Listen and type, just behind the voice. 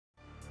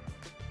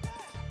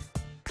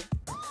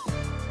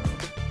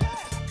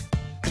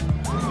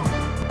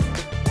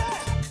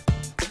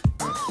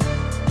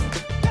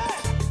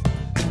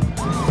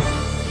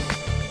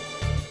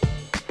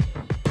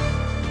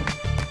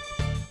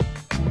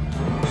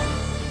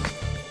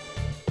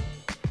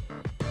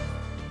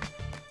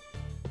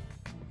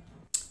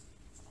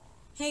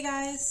Hey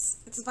guys,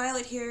 it's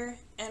Violet here,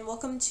 and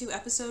welcome to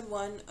episode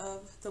 1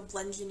 of the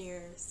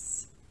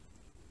Blengineers.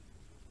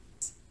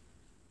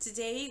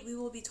 Today we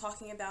will be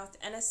talking about the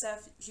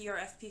NSF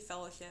GRFP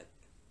Fellowship,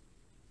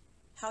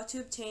 how to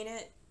obtain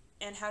it,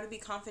 and how to be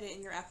confident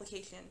in your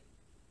application.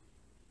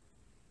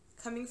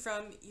 Coming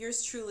from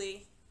yours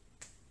truly,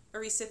 a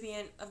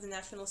recipient of the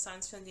National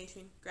Science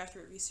Foundation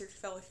Graduate Research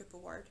Fellowship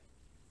Award.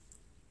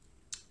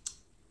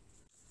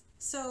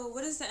 So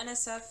what is the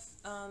NSF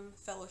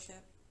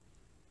Fellowship?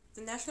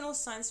 The National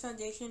Science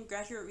Foundation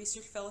Graduate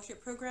Research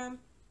Fellowship Program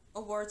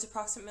awards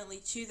approximately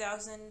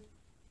 2,000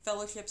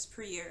 fellowships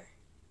per year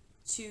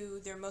to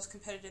their most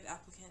competitive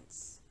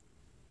applicants.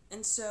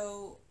 And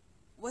so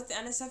what the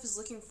NSF is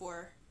looking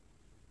for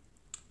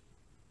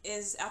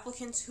is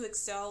applicants who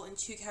excel in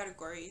 2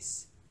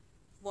 categories.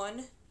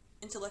 1,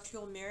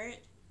 intellectual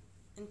merit,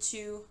 and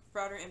 2,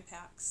 broader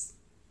impacts.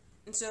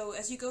 And so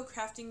as you go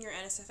crafting your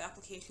NSF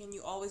application,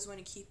 you always want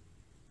to keep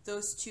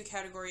those 2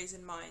 categories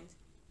in mind,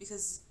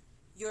 because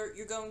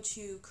you're going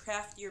to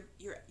craft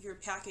your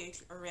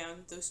package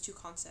around those 2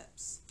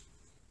 concepts.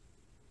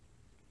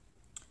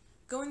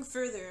 Going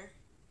further,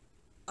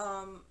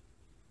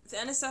 the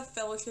NSF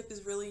Fellowship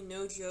is really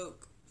no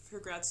joke for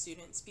grad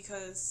students,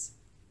 because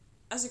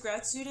as a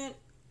grad student,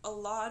 a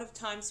lot of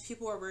times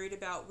people are worried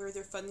about where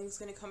their funding is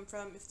going to come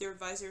from if their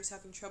advisor is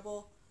having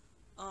trouble.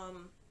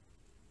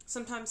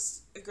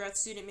 Sometimes a grad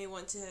student may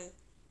want to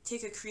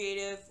take a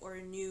creative or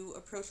a new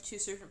approach to a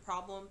certain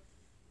problem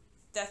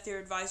that their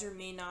advisor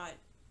may not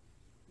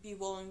be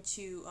willing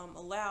to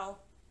allow,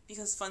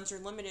 because funds are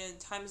limited,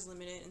 time is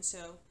limited, and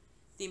so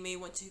they may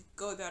want to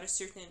go about a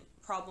certain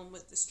problem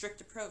with a strict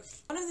approach.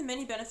 One of the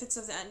many benefits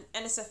of the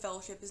NSF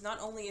Fellowship is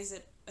not only is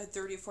it a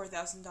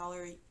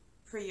 $34,000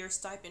 per year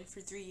stipend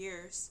for 3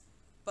 years,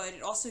 but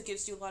it also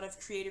gives you a lot of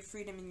creative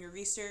freedom in your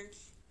research.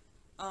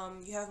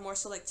 You have more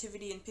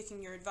selectivity in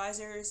picking your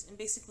advisors, and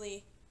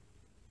basically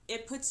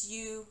it puts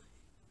you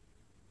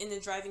in the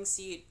driving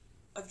seat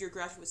of your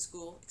graduate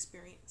school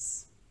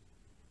experience.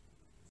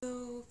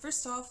 So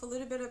first off, a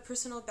little bit of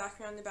personal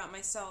background about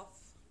myself.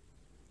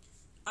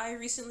 I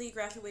recently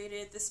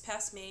graduated this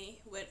past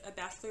May with a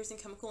bachelor's in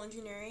chemical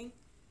engineering,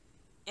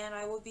 and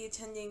I will be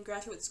attending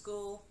graduate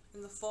school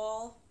in the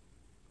fall,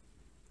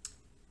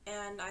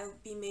 and I'll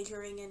be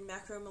majoring in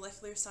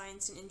macromolecular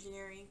science and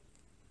engineering.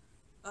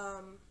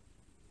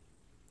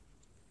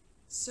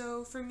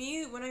 So for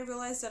me, when I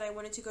realized that I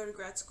wanted to go to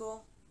grad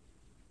school,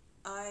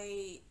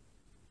 I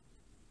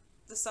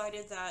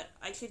decided that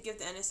I should give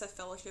the NSF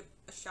Fellowship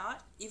a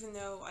shot, even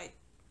though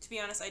to be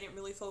honest, I didn't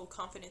really feel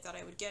confident that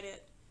I would get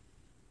it.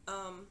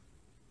 But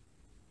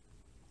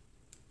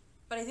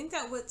I think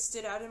that what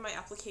stood out in my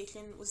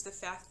application was the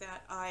fact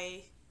that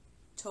I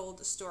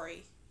told a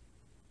story.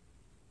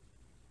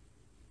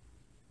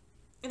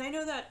 And I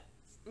know that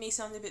may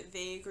sound a bit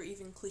vague or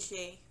even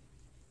cliche,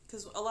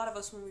 because a lot of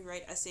us, when we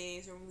write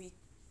essays or when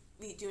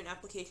we do an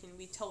application,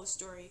 we tell a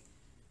story.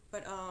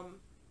 But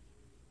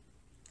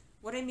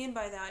what I mean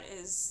by that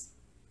is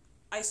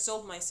I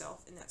sold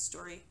myself in that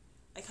story.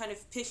 I kind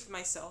of pitched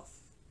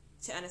myself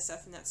to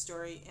NSF in that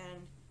story,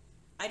 and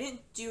I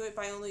didn't do it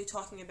by only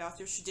talking about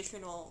the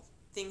traditional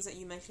things that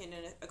you mentioned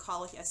in a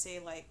college essay,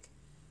 like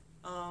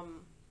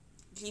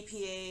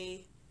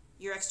GPA,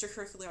 your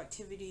extracurricular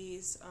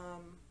activities,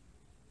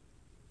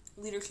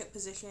 leadership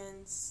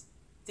positions,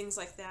 things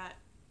like that.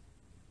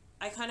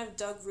 I kind of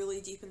dug really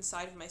deep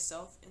inside of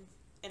myself,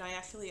 and I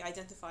actually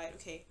identified,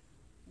 okay,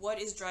 what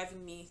is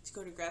driving me to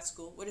go to grad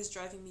school? What is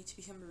driving me to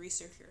become a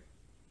researcher?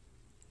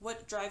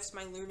 What drives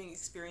my learning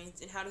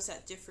experience, and how does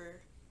that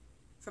differ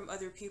from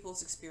other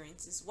people's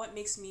experiences? What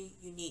makes me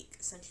unique,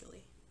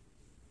 essentially?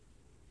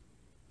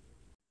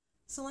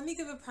 So let me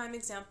give a prime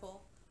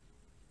example.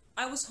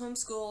 I was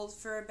homeschooled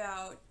for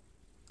about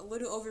a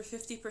little over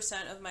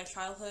 50% of my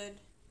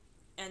childhood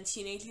and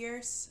teenage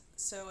years.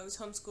 So I was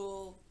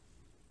homeschooled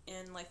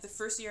in like the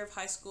first year of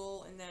high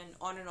school, and then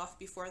on and off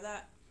before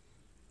that.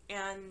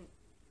 And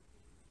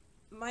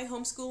my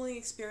homeschooling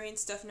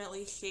experience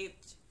definitely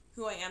shaped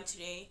who I am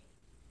today,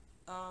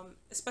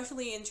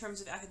 especially in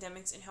terms of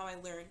academics and how I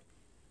learn.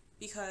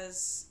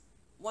 Because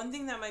one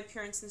thing that my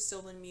parents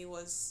instilled in me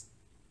was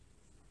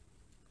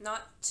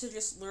not to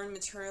just learn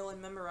material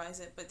and memorize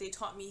it, but they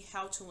taught me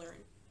how to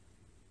learn.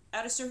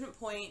 At a certain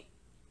point,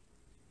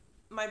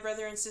 my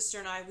brother and sister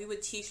and I, we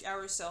would teach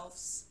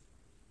ourselves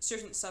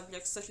certain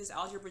subjects such as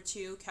Algebra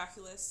 2,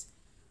 Calculus,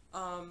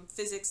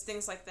 Physics,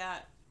 things like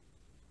that,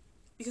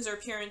 because our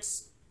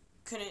parents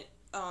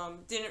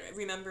didn't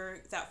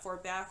remember that far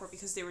back, or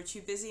because they were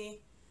too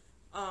busy.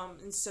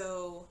 And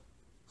so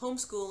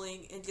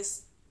homeschooling and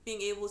just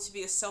being able to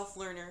be a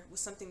self-learner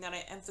was something that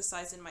I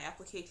emphasized in my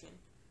application.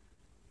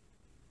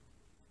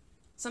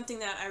 Something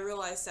that I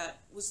realized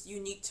that was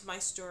unique to my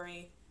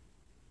story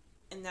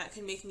and that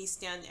could make me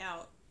stand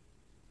out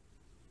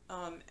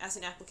as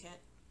an applicant.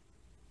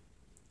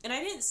 And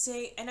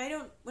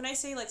when I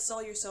say like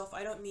sell yourself,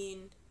 I don't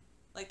mean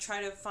like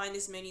try to find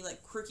as many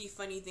like quirky,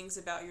 funny things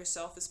about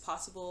yourself as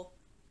possible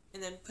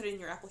and then put it in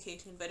your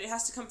application, but it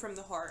has to come from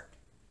the heart.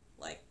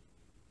 Like,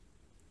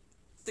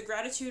 the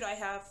gratitude I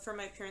have for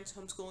my parents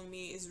homeschooling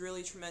me is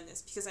really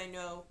tremendous, because I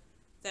know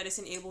that it's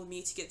enabled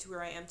me to get to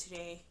where I am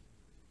today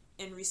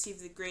and receive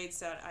the grades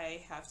that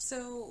I have.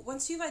 So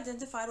once you've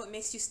identified what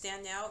makes you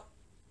stand out,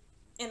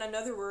 and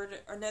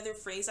another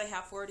phrase I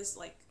have for it is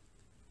like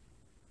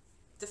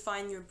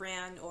define your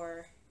brand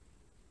or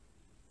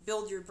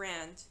build your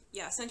brand.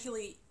 Yeah,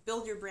 essentially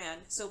build your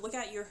brand. So look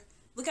at your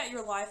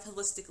life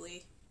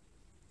holistically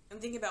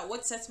and think about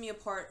what sets me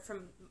apart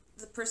from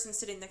the person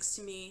sitting next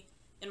to me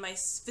in my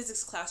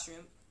physics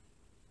classroom.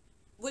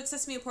 What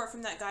sets me apart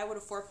from that guy with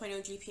a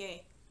 4.0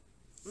 GPA?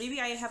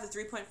 Maybe I have a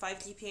 3.5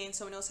 GPA and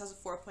someone else has a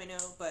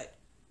 4.0, but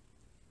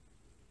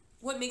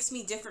what makes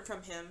me different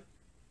from him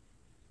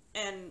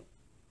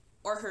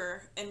or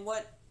her, and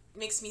what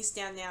makes me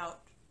stand out?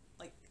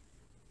 Like,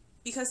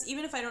 because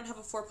even if I don't have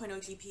a 4.0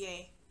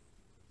 GPA,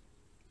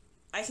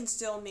 I can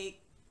still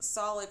make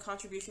solid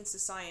contributions to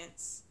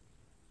science.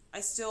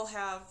 I still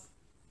have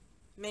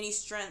many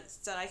strengths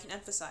that I can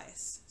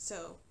emphasize.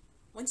 So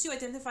once you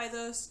identify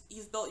those,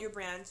 you've built your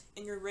brand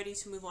and you're ready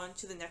to move on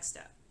to the next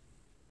step.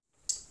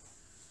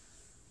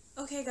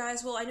 Okay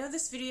guys, well I know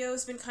this video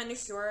has been kind of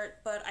short,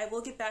 but I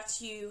will get back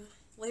to you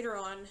later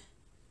on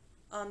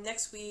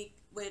next week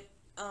with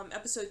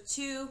episode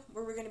 2,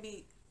 where we're going to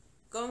be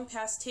going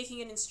past taking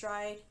it in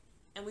stride,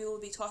 and we will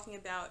be talking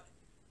about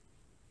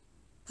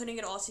putting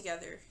it all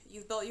together.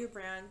 You've built your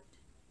brand,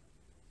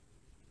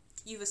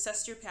 you've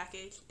assessed your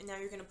package, and now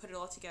you're going to put it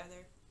all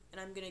together. And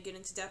I'm going to get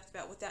into depth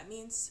about what that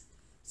means.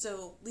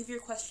 So leave your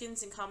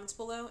questions and comments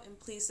below, and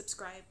please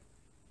subscribe.